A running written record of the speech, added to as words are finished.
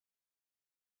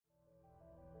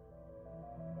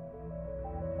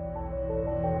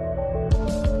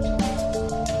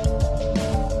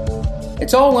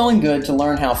It's all well and good to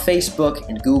learn how Facebook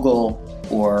and Google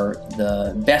or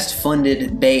the best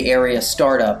funded Bay Area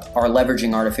startup are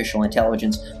leveraging artificial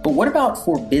intelligence, but what about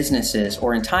for businesses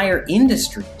or entire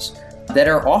industries that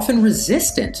are often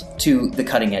resistant to the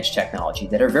cutting edge technology,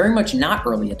 that are very much not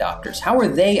early adopters? How are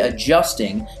they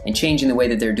adjusting and changing the way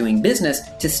that they're doing business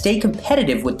to stay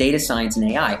competitive with data science and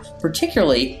AI,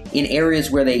 particularly in areas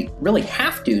where they really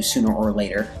have to sooner or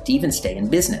later to even stay in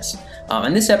business?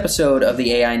 In this episode of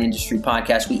the AI and Industry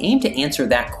podcast, we aim to answer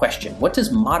that question. What does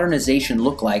modernization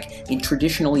look like in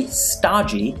traditionally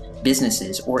stodgy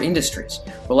businesses or industries?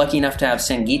 We're lucky enough to have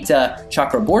Sangeeta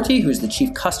Chakraborty, who's the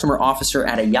Chief Customer Officer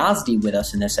at Ayasdi, with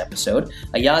us in this episode.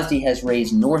 Ayasdi has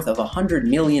raised north of $100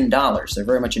 million. They're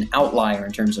very much an outlier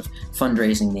in terms of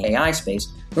fundraising in the AI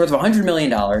space. North of $100 million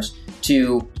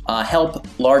to help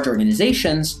large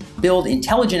organizations build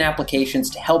intelligent applications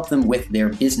to help them with their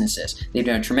businesses. They've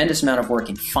done a tremendous amount of work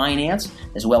in finance,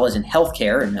 as well as in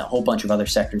healthcare and a whole bunch of other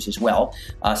sectors as well.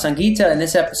 Sangeeta, in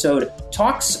this episode,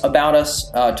 talks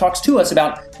to us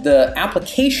about the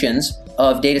applications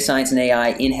of data science and AI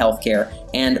in healthcare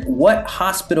and what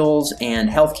hospitals and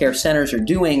healthcare centers are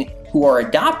doing who are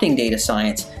adopting data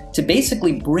science to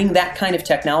basically bring that kind of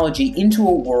technology into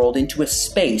a world, into a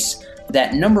space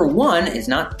that, number one, is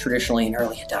not traditionally an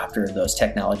early adopter of those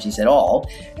technologies at all,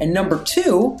 and number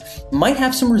two, might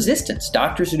have some resistance.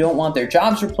 Doctors who don't want their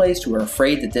jobs replaced, who are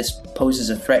afraid that this poses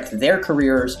a threat to their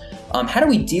careers. How do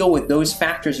we deal with those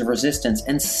factors of resistance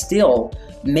and still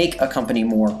make a company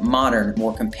more modern,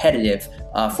 more competitive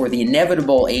for the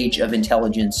inevitable age of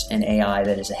intelligence and AI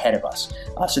that is ahead of us?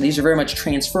 So these are very much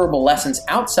transferable lessons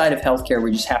outside of healthcare.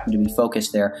 We just happen to be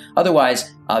focused there.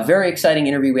 Otherwise, a very exciting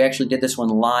interview. We actually did this one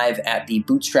live at the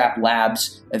Bootstrap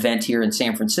Labs event here in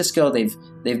San Francisco.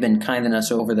 They've been kind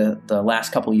enough over the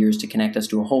last couple of years to connect us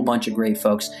to a whole bunch of great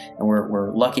folks, and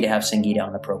we're lucky to have Sangeeta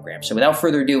on the program. So without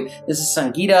further ado, this is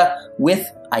Sangeeta with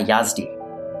Ayasdi.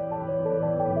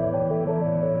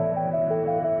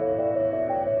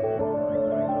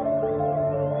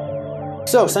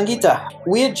 So, Sangeeta,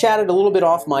 we had chatted a little bit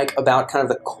off mic about kind of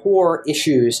the core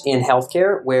issues in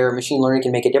healthcare where machine learning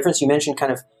can make a difference. You mentioned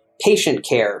kind of patient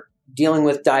care, dealing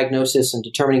with diagnosis and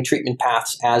determining treatment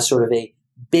paths as sort of a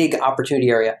big opportunity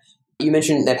area. You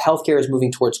mentioned that healthcare is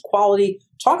moving towards quality.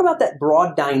 Talk about that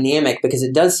broad dynamic, because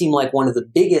it does seem like one of the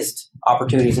biggest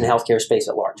opportunities in the healthcare space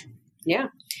at large. Yeah.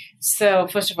 So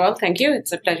first of all, thank you.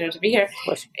 It's a pleasure to be here.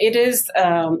 It is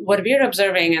what we're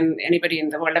observing, and anybody in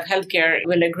the world of healthcare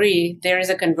will agree, there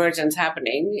is a convergence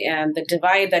happening, and the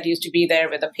divide that used to be there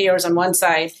with the payers on one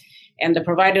side and the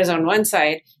providers on one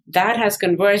side, that has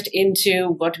converged into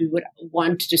what we would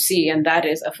want to see, and that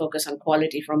is a focus on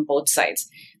quality from both sides.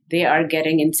 They are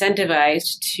getting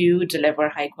incentivized to deliver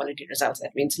high quality results.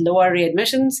 That means lower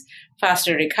readmissions,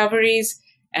 faster recoveries,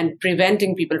 and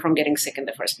preventing people from getting sick in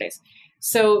the first place.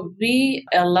 So we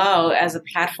allow, as a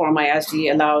platform, Ayasdi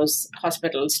allows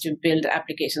hospitals to build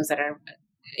applications that are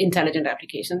intelligent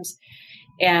applications.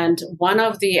 And one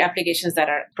of the applications that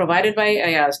are provided by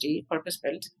Ayasdi,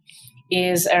 purpose-built,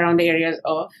 is around the areas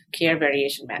of care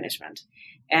variation management.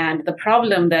 And the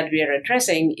problem that we are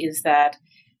addressing is that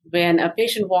when a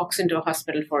patient walks into a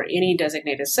hospital for any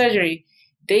designated surgery,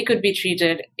 they could be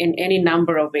treated in any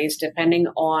number of ways depending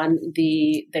on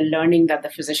the learning that the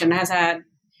physician has had,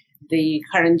 the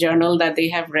current journal that they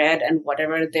have read, and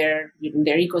whatever their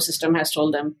ecosystem has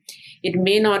told them. It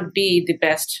may not be the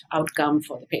best outcome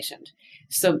for the patient.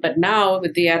 So, but now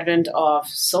with the advent of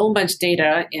so much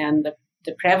data and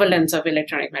the prevalence of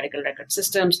electronic medical record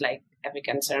systems like Epic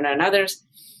and Cerner and others,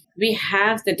 we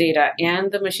have the data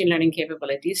and the machine learning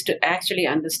capabilities to actually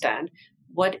understand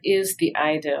what is the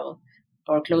ideal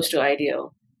or close to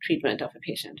ideal treatment of a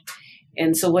patient.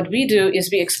 And so what we do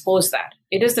is we expose that.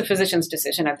 It is the physician's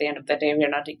decision at the end of the day. We are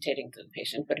not dictating to the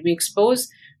patient, but we expose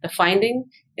the finding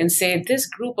and say, this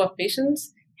group of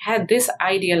patients had this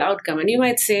ideal outcome. And you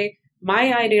might say,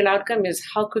 my ideal outcome is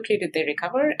how quickly did they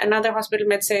recover? Another hospital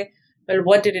might say, well,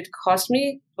 what did it cost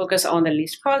me? Focus on the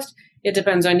least cost. It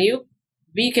depends on you.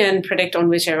 We can predict on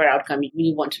whichever outcome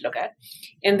you want to look at.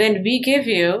 And then we give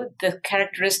you the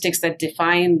characteristics that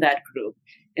define that group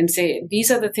and say,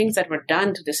 these are the things that were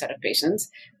done to this set of patients.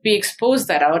 We expose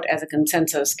that out as a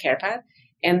consensus care path.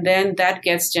 And then that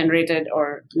gets generated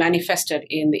or manifested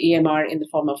in the EMR in the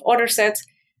form of order sets.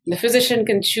 The physician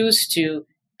can choose to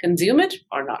consume it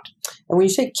or not. And when you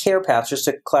say care path, just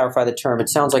to clarify the term, it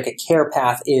sounds like a care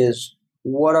path is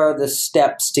what are the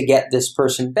steps to get this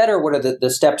person better? What are the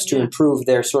steps to improve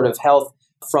their sort of health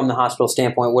from the hospital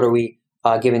standpoint? What are we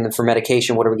giving them for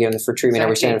medication? What are we giving them for treatment? Exactly. Are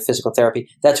we sending them physical therapy?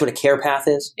 That's what a care path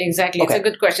is? Exactly. Okay. It's a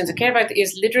good question. So care path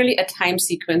is literally a time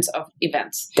sequence of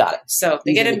events. Got it. So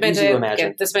they get admitted,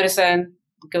 get this medicine,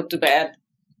 go to bed,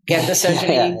 get the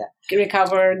surgery,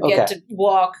 recover, get to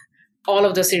walk. All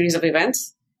of the series of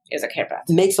events is a care path.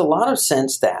 It makes a lot of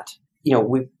sense that,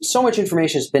 so much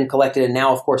information has been collected and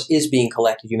now, of course, is being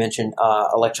collected. You mentioned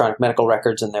electronic medical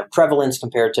records and their prevalence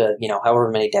compared to, however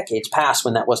many decades past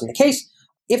when that wasn't the case.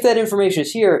 If that information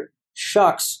is here,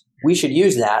 shucks, we should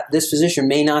use that. This physician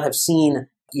may not have seen,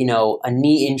 a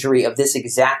knee injury of this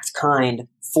exact kind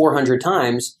 400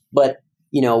 times, but,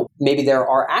 maybe there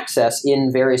are access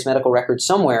in various medical records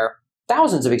somewhere,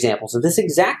 thousands of examples of this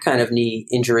exact kind of knee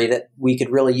injury that we could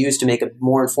really use to make a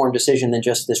more informed decision than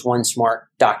just this one smart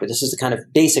doctor. This is the kind of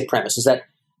basic premise, is that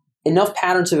enough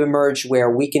patterns have emerged where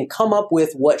we can come up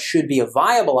with what should be a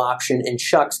viable option, and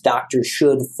shucks, doctors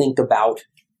should think about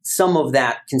some of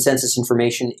that consensus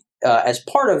information as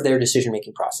part of their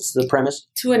decision-making process. Is the premise?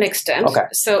 To an extent. Okay.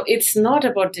 So it's not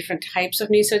about different types of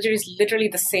knee surgeries. Literally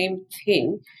the same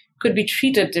thing could be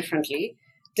treated differently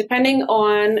depending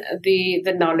on the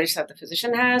knowledge that the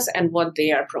physician has and what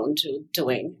they are prone to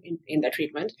doing in their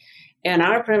treatment. And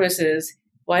our premise is,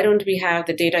 why don't we have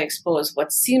the data expose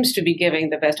what seems to be giving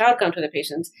the best outcome to the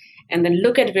patients, and then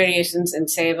look at variations and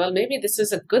say, well, maybe this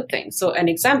is a good thing. So an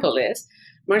example is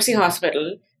Mercy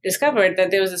Hospital discovered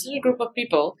that there was this little group of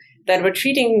people that were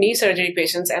treating knee surgery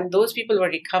patients, and those people were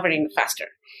recovering faster.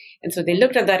 And so they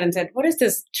looked at that and said, what is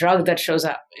this drug that shows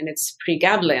up? And it's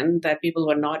pregabalin that people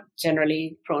were not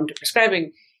generally prone to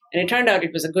prescribing. And it turned out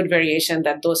it was a good variation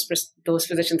that those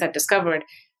physicians had discovered.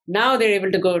 Now they're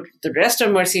able to go to the rest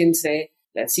of Mercy and say,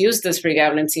 let's use this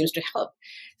pregabalin, seems to help.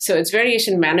 So it's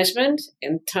variation management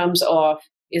in terms of,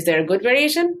 is there a good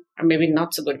variation or maybe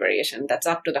not so good variation? That's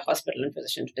up to the hospital and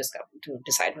physician to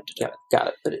decide what to do. Got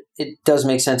it. But it does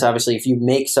make sense, obviously, if you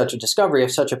make such a discovery,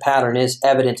 if such a pattern is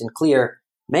evident and clear,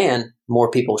 man,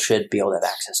 more people should be able to have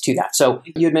access to that. So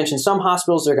you had mentioned some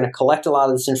hospitals, they're going to collect a lot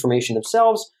of this information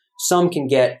themselves. Some can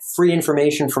get free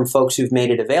information from folks who've made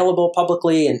it available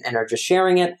publicly and are just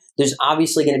sharing it. There's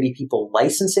obviously going to be people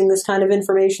licensing this kind of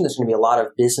information. There's going to be a lot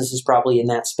of businesses probably in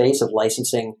that space of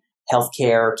licensing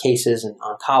healthcare cases and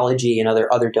oncology and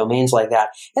other domains like that.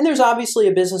 And there's obviously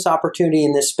a business opportunity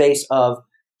in this space of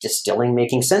distilling,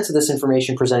 making sense of this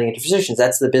information, presenting it to physicians.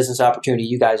 That's the business opportunity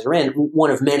you guys are in,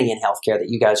 one of many in healthcare that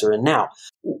you guys are in now.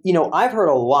 I've heard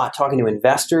a lot talking to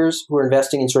investors who are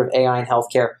investing in sort of AI in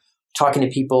healthcare, talking to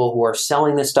people who are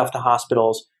selling this stuff to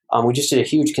hospitals. We just did a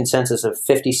huge consensus of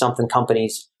 50-something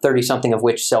companies, 30-something of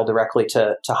which sell directly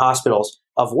to hospitals,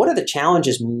 of what are the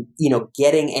challenges,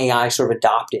 getting AI sort of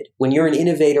adopted. When you're an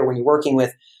innovator, when you're working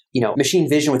with, machine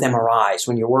vision with MRIs,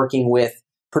 when you're working with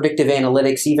predictive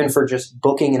analytics, even for just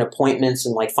booking and appointments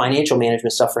and like financial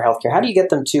management stuff for healthcare, how do you get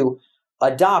them to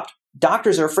adopt?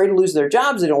 Doctors are afraid to lose their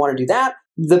jobs. They don't want to do that.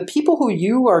 The people who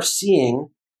you are seeing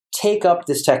take up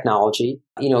this technology,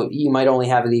 you might only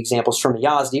have the examples from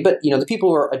Yazdi, but, the people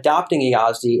who are adopting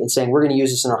Yazdi and saying, we're going to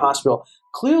use this in our hospital,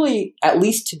 clearly, at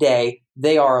least today,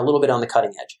 they are a little bit on the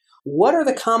cutting edge. What are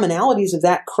the commonalities of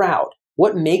that crowd?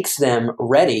 What makes them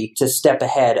ready to step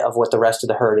ahead of what the rest of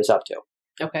the herd is up to?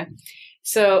 Okay.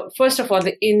 So first of all,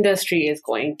 the industry is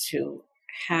going to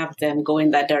have them go in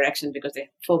that direction because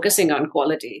they're focusing on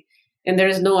quality. And there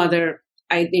is no other,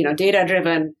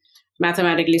 data-driven,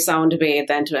 mathematically sound way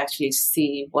than to actually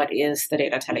see what is the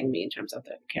data telling me in terms of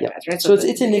the care path, right? So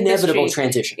it's an inevitable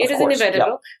transition. It is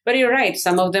inevitable, but you're right.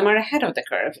 Some of them are ahead of the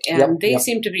curve. And they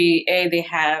seem to be, they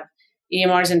have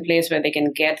EMRs in place where they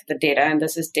can get the data. And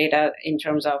this is data in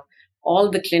terms of all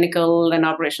the clinical and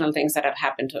operational things that have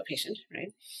happened to a patient,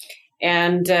 right?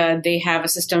 And they have a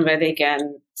system where they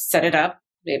can set it up,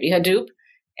 maybe Hadoop,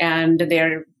 and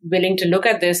they're willing to look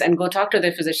at this and go talk to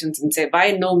their physicians and say,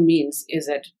 by no means is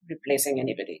it replacing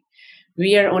anybody.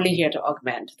 We are only here to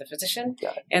augment the physician.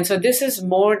 And so this is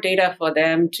more data for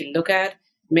them to look at,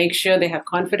 make sure they have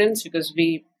confidence because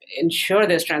we ensure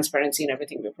there's transparency in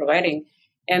everything we're providing.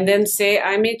 And then say,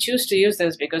 I may choose to use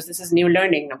this because this is new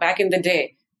learning. Now, back in the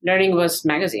day, learning was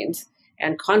magazines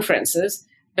and conferences.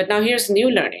 But now here's new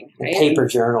learning, right? Paper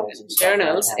journals.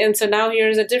 And so now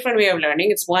here's a different way of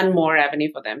learning. It's one more avenue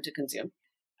for them to consume.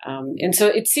 And so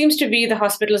it seems to be the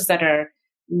hospitals that are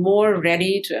more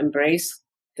ready to embrace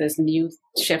this new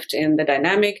shift in the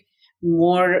dynamic,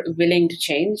 more willing to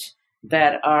change,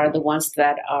 that are the ones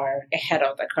that are ahead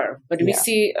of the curve. But we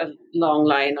see a long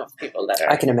line of people that are...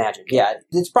 I can imagine. Yeah.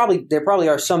 There probably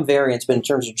are some variants, but in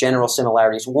terms of general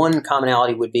similarities, one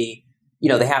commonality would be,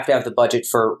 they have to have the budget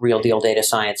for real deal data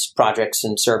science projects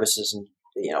and services and,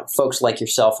 folks like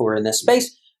yourself who are in this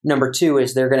space. Number two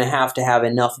is they're going to have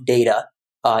enough data,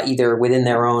 either within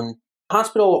their own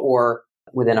hospital or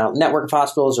within a network of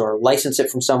hospitals, or license it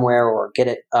from somewhere, or get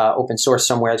it open source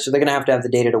somewhere. So they're going to have the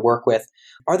data to work with.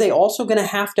 Are they also going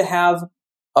to have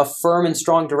a firm and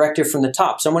strong directive from the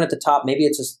top? Someone at the top, maybe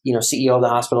it's a CEO of the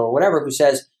hospital or whatever, who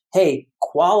says, hey,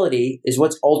 quality is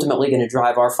what's ultimately going to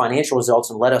drive our financial results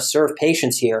and let us serve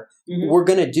patients here. Mm-hmm. We're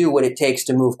going to do what it takes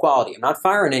to move quality. I'm not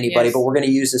firing anybody, yes, but we're going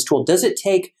to use this tool. Does it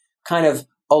take kind of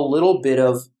a little bit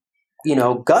of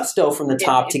gusto from the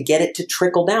top to get it to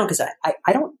trickle down? Because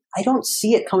I don't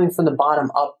see it coming from the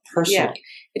bottom up personally.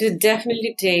 Yeah, it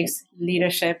definitely takes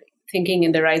leadership thinking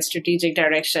in the right strategic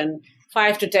direction,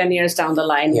 5 to 10 years down the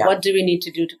line. Yeah. What do we need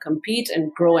to do to compete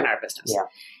and grow in our business? Yeah.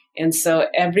 And so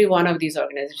every one of these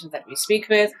organizations that we speak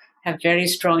with have very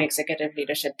strong executive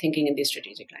leadership thinking in these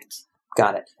strategic lines.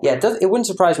 Got it. Yeah, it wouldn't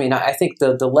surprise me. And I think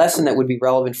the lesson that would be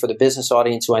relevant for the business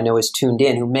audience who I know is tuned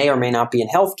in, who may or may not be in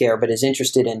healthcare, but is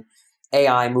interested in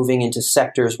AI moving into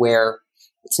sectors where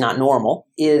it's not normal,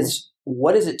 is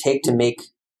what does it take to make,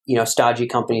 stodgy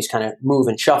companies kind of move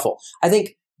and shuffle? I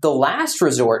think the last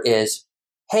resort is,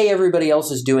 hey, everybody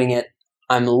else is doing it.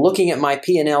 I'm looking at my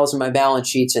P&Ls and my balance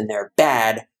sheets and they're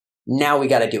bad. Now we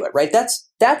got to do it, right?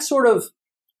 That's sort of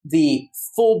the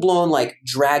full-blown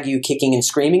drag you kicking and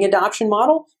screaming adoption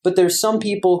model. But there's some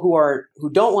people who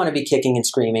don't want to be kicking and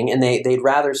screaming, and they'd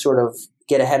rather sort of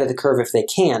get ahead of the curve if they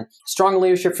can. Strong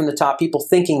leadership from the top, people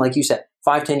thinking, like you said,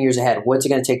 5-10 years ahead. What's it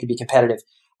going to take to be competitive?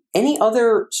 Any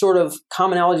other sort of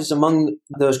commonalities among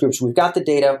those groups? We've got the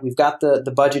data. We've got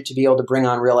the budget to be able to bring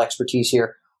on real expertise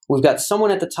here. We've got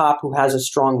someone at the top who has a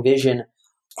strong vision.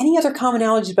 Any other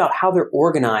commonalities about how they're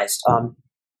organized?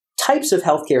 Types of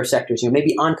healthcare sectors,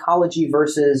 maybe oncology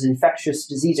versus infectious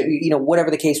disease, or, whatever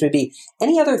the case may be.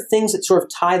 Any other things that sort of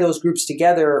tie those groups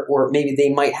together, or maybe they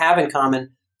might have in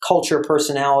common, culture,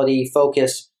 personality,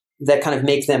 focus, that kind of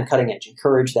make them cutting edge,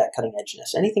 encourage that cutting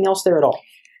edgeness? Anything else there at all?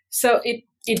 So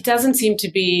it doesn't seem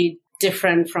to be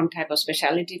different from type of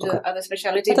specialty to other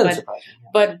specialty.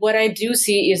 But what I do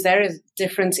see is there is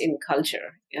difference in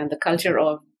culture, and the culture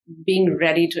of being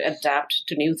ready to adapt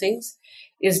to new things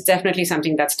is definitely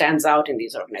something that stands out in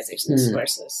these organizations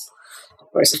versus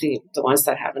the ones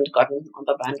that haven't gotten on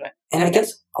the bandwagon. And I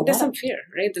guess there's some fear,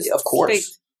 right? Of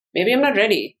course. Maybe I'm not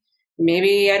ready.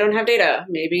 Maybe I don't have data.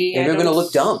 Maybe they're going to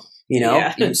look dumb.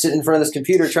 You sit in front of this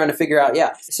computer trying to figure out.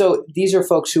 Yeah. So these are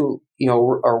folks who,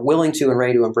 are willing to and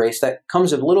ready to embrace. That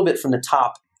comes a little bit from the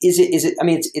top. Is it, I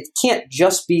mean, it can't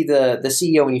just be the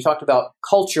CEO. When you talked about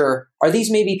culture, are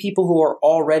these maybe people who are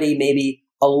already maybe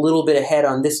a little bit ahead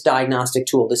on this diagnostic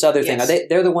tool, this other thing? Yes.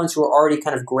 They're the ones who are already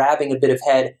kind of grabbing a bit of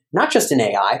head, not just in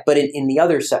AI, but in the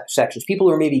other sections. People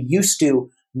who are maybe used to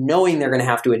knowing they're going to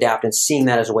have to adapt and seeing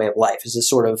that as a way of life. Is this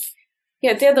sort of...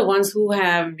 Yeah, they're the ones who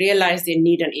have realized they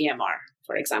need an EMR,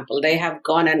 for example. They have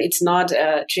gone, and it's not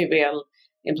a trivial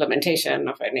implementation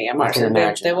of an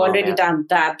EMR. So they've already done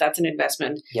that. That's an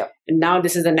investment. Yep. And now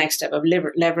this is the next step of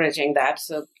leveraging that.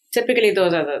 So typically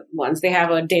those are the ones. They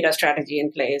have a data strategy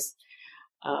in place.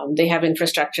 They have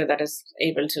infrastructure that is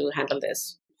able to handle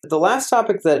this. The last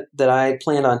topic that I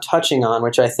planned on touching on,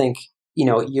 which I think,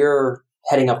 you're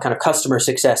heading up kind of customer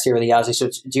success here at Yazdi, so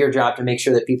it's your job to make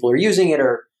sure that people are using it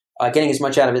or getting as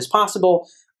much out of it as possible.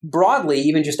 Broadly,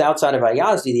 even just outside of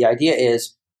Yazdi, the idea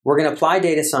is we're going to apply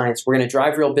data science, we're going to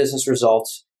drive real business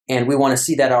results, and we want to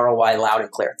see that ROI loud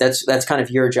and clear. That's kind of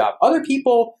your job. Other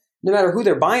people, no matter who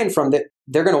they're buying from,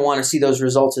 they're going to want to see those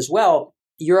results as well.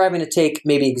 You're having to take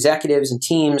maybe executives and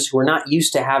teams who are not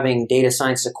used to having data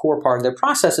science as a core part of their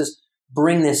processes,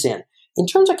 bring this in. In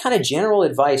terms of kind of general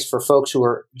advice for folks who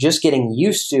are just getting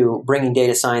used to bringing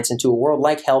data science into a world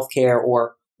like healthcare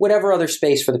or whatever other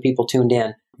space for the people tuned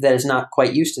in that is not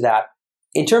quite used to that,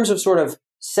 in terms of sort of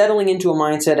settling into a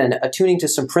mindset and attuning to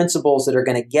some principles that are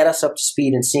going to get us up to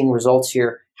speed and seeing results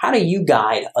here, how do you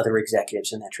guide other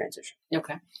executives in that transition?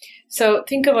 Okay. So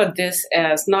think about this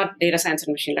as not data science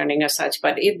and machine learning as such,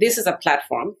 but this is a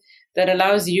platform that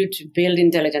allows you to build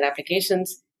intelligent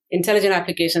applications. Intelligent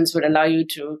applications would allow you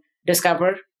to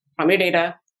discover from your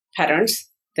data patterns,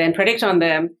 then predict on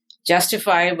them,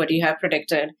 justify what you have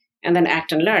predicted, and then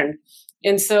act and learn.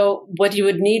 And so what you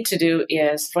would need to do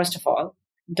is, first of all,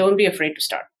 don't be afraid to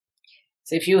start.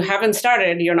 So if you haven't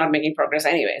started, you're not making progress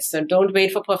anyway. So don't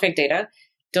wait for perfect data.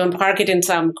 Don't park it in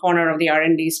some corner of the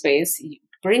R&D space.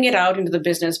 Bring it out into the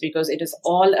business because it is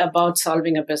all about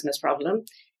solving a business problem.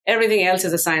 Everything else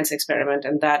is a science experiment,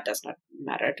 and that does not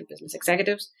matter to business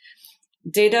executives.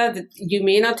 Data, you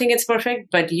may not think it's perfect,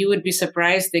 but you would be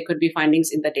surprised there could be findings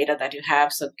in the data that you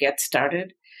have. So get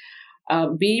started.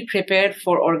 Be prepared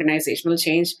for organizational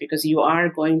change because you are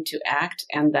going to act,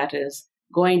 and that is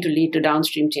going to lead to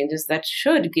downstream changes that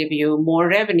should give you more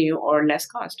revenue or less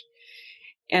cost.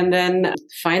 And then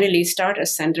finally start a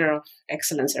center of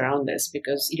excellence around this,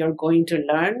 because you're going to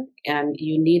learn and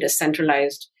you need a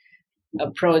centralized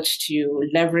approach to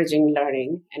leveraging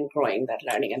learning and growing that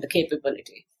learning and the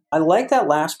capability. I like that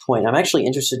last point. I'm actually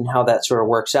interested in how that sort of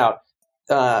works out.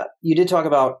 You did talk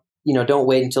about, don't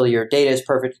wait until your data is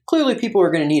perfect. Clearly, people are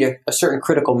going to need a certain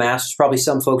critical mass. There's probably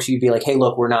some folks you'd be like, hey,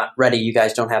 look, we're not ready. You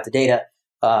guys don't have the data.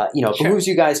 It behooves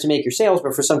you guys to make your sales.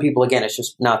 But for some people, again, it's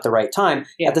just not the right time.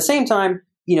 Yeah. At the same time,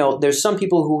 there's some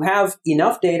people who have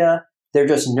enough data. They're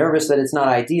just nervous that it's not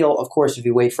ideal. Of course, if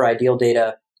you wait for ideal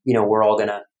data, we're all going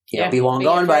to be long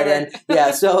gone by then.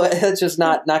 Yeah, so it's just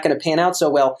not going to pan out so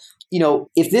well.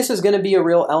 If this is going to be a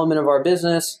real element of our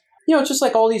business, it's just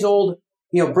like all these old,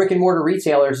 brick and mortar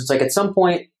retailers. It's like at some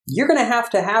point, you're going to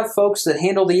have folks that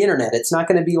handle the internet. It's not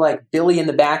going to be like Billy in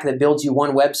the back that builds you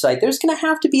one website. There's going to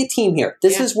have to be a team here.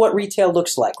 This is what retail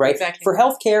looks like, right? Exactly. For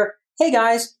healthcare, hey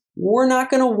guys, we're not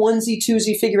going to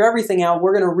onesie-twosie figure everything out.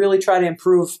 We're going to really try to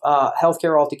improve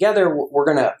healthcare altogether. We're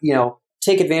going to,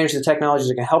 take advantage of the technologies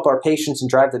that can help our patients and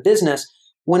drive the business.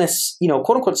 When a,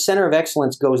 quote unquote, center of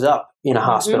excellence goes up in a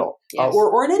hospital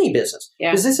or in any business,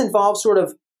 does this involve sort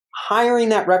of hiring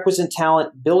that requisite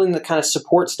talent, building the kind of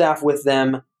support staff with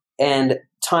them, and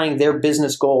tying their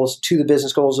business goals to the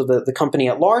business goals of the company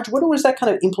at large? What does that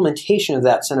kind of implementation of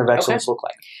that center of excellence look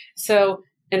like? So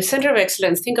in a center of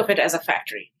excellence, think of it as a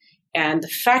factory. And the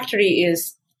factory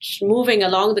is moving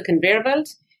along the conveyor belt,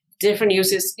 different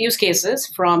use cases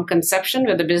from conception,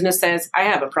 where the business says, I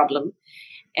have a problem,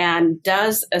 and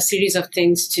does a series of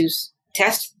things to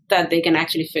test that they can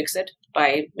actually fix it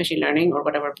by machine learning or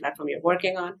whatever platform you're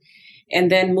working on, and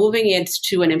then moving it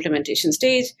to an implementation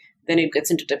stage. Then it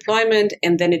gets into deployment,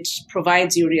 and then it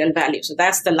provides you real value. So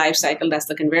that's the life cycle. That's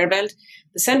the conveyor belt.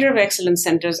 The center of excellence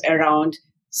centers around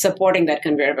supporting that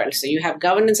conveyor belt. So you have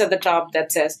governance at the top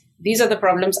that says, these are the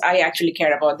problems I actually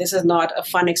care about. This is not a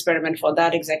fun experiment for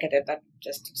that executive that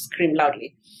just screamed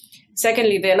loudly.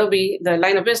 Secondly, the LOB, the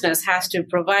line of business, has to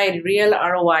provide real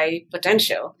ROI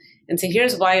potential and say,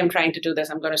 here's why I'm trying to do this.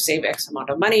 I'm going to save X amount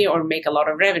of money or make a lot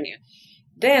of revenue.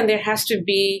 Then there has to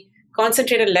be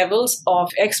concentrated levels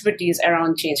of expertise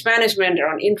around change management,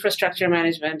 around infrastructure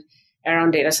management,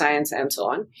 around data science, and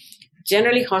so on.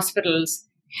 Generally, hospitals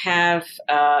have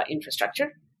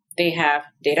infrastructure. They have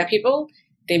data people.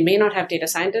 They may not have data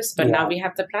scientists, but now we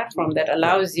have the platform that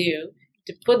allows you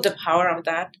to put the power of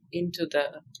that into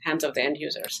the hands of the end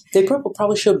users. They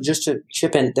probably should, just to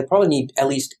chip in, they probably need, at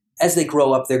least as they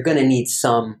grow up, they're going to need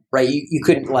some, right? You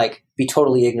couldn't be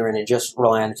totally ignorant and just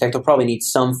rely on the tech. They'll probably need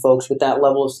some folks with that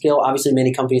level of skill. Obviously,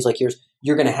 many companies like yours,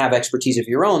 you're going to have expertise of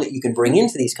your own that you can bring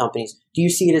into these companies. Do you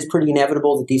see it as pretty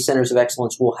inevitable that these centers of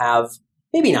excellence will have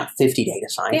maybe not 50 data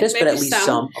scientists, but at least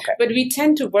some? Okay. But we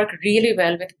tend to work really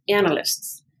well with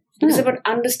analysts. It's about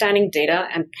understanding data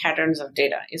and patterns of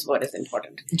data is what is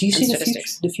important. Do you see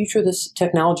the future of this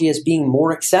technology as being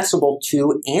more accessible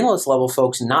to analyst-level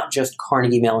folks, not just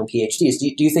Carnegie Mellon PhDs?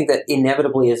 Do you think that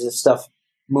inevitably, as this stuff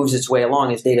moves its way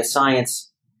along, as data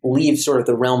science leaves sort of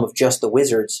the realm of just the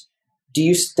wizards, do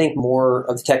you think more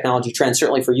of the technology trend,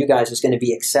 certainly for you guys, is going to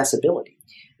be accessibility?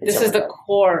 This is the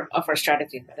core of our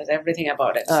strategy. That is everything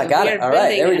about it. So got it. All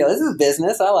right. There we go. This is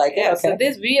business. I like it.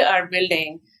 Okay. So we are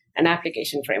building an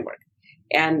application framework,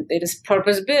 and it is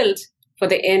purpose built for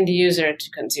the end user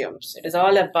to consume. So it is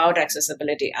all about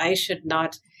accessibility. I should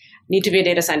not need to be a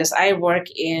data scientist. I work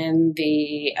in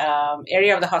the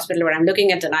area of the hospital where I'm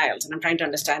looking at denials, and I'm trying to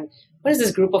understand what is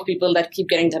this group of people that keep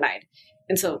getting denied.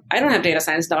 And so I don't have data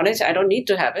science knowledge. I don't need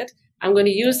to have it. I'm going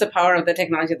to use the power of the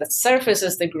technology that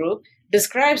surfaces the group,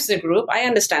 describes the group. I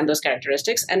understand those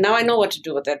characteristics, and now I know what to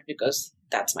do with it because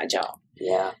that's my job.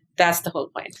 Yeah. That's the whole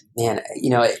point. Man,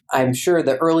 I'm sure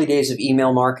the early days of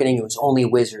email marketing, it was only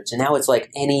wizards. And now it's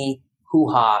like any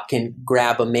hoo-ha can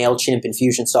grab a MailChimp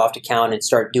Infusionsoft account and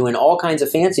start doing all kinds of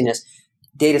fanciness.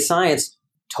 Data science,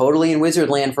 totally in wizard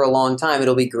land for a long time.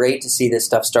 It'll be great to see this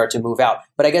stuff start to move out.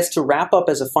 But I guess to wrap up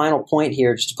as a final point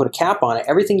here, just to put a cap on it,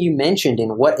 everything you mentioned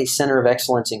in what a center of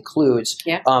excellence includes,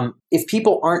 if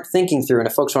people aren't thinking through, and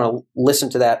if folks want to listen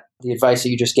to the advice that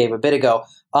you just gave a bit ago,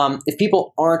 if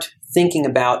people aren't thinking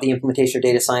about the implementation of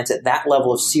data science at that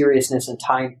level of seriousness and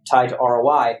tied to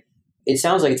ROI, it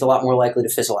sounds like it's a lot more likely to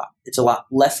fizzle out. It's a lot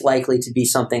less likely to be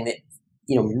something that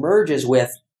merges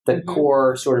with the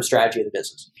core sort of strategy of the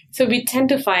business. So we tend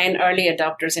to find early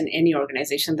adopters in any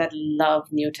organization that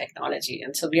love new technology.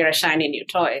 And so we are a shiny new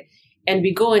toy. And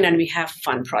we go in and we have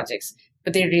fun projects,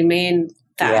 but they remain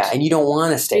that. Yeah, and you don't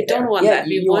want to stay there. We don't want that.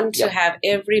 We want to have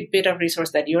every bit of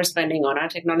resource that you're spending on our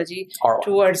technology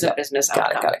towards a business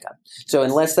outcome. Got it. So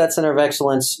unless that center of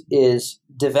excellence is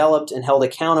developed and held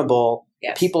accountable,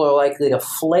 people are likely to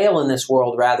flail in this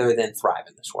world rather than thrive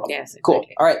in this world. Yes, exactly. Cool.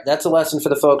 All right, that's a lesson for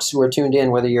the folks who are tuned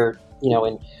in, whether you're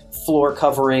in floor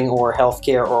covering or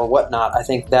healthcare or whatnot. I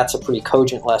think that's a pretty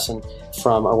cogent lesson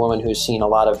from a woman who's seen a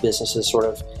lot of businesses sort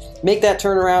of make that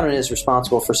turnaround and is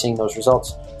responsible for seeing those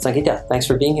results. Sangeeta, thanks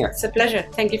for being here. It's a pleasure.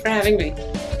 Thank you for having me.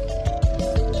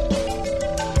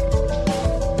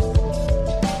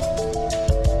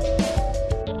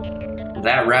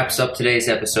 That wraps up today's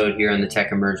episode here on the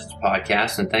Tech Emergence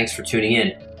Podcast, and thanks for tuning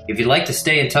in. If you'd like to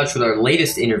stay in touch with our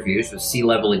latest interviews with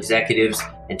C-level executives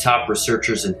and top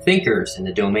researchers and thinkers in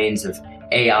the domains of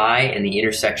AI and the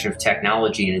intersection of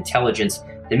technology and intelligence,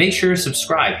 then make sure to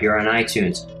subscribe here on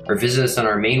iTunes or visit us on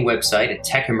our main website at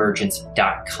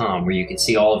techemergence.com, where you can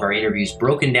see all of our interviews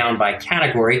broken down by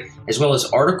category, as well as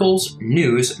articles,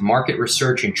 news, market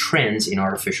research, and trends in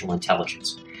artificial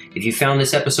intelligence. If you found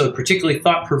this episode particularly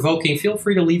thought-provoking, feel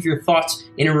free to leave your thoughts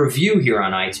in a review here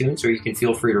on iTunes, or you can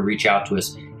feel free to reach out to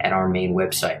us at our main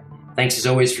website. Thanks as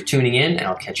always for tuning in, and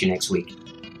I'll catch you next week.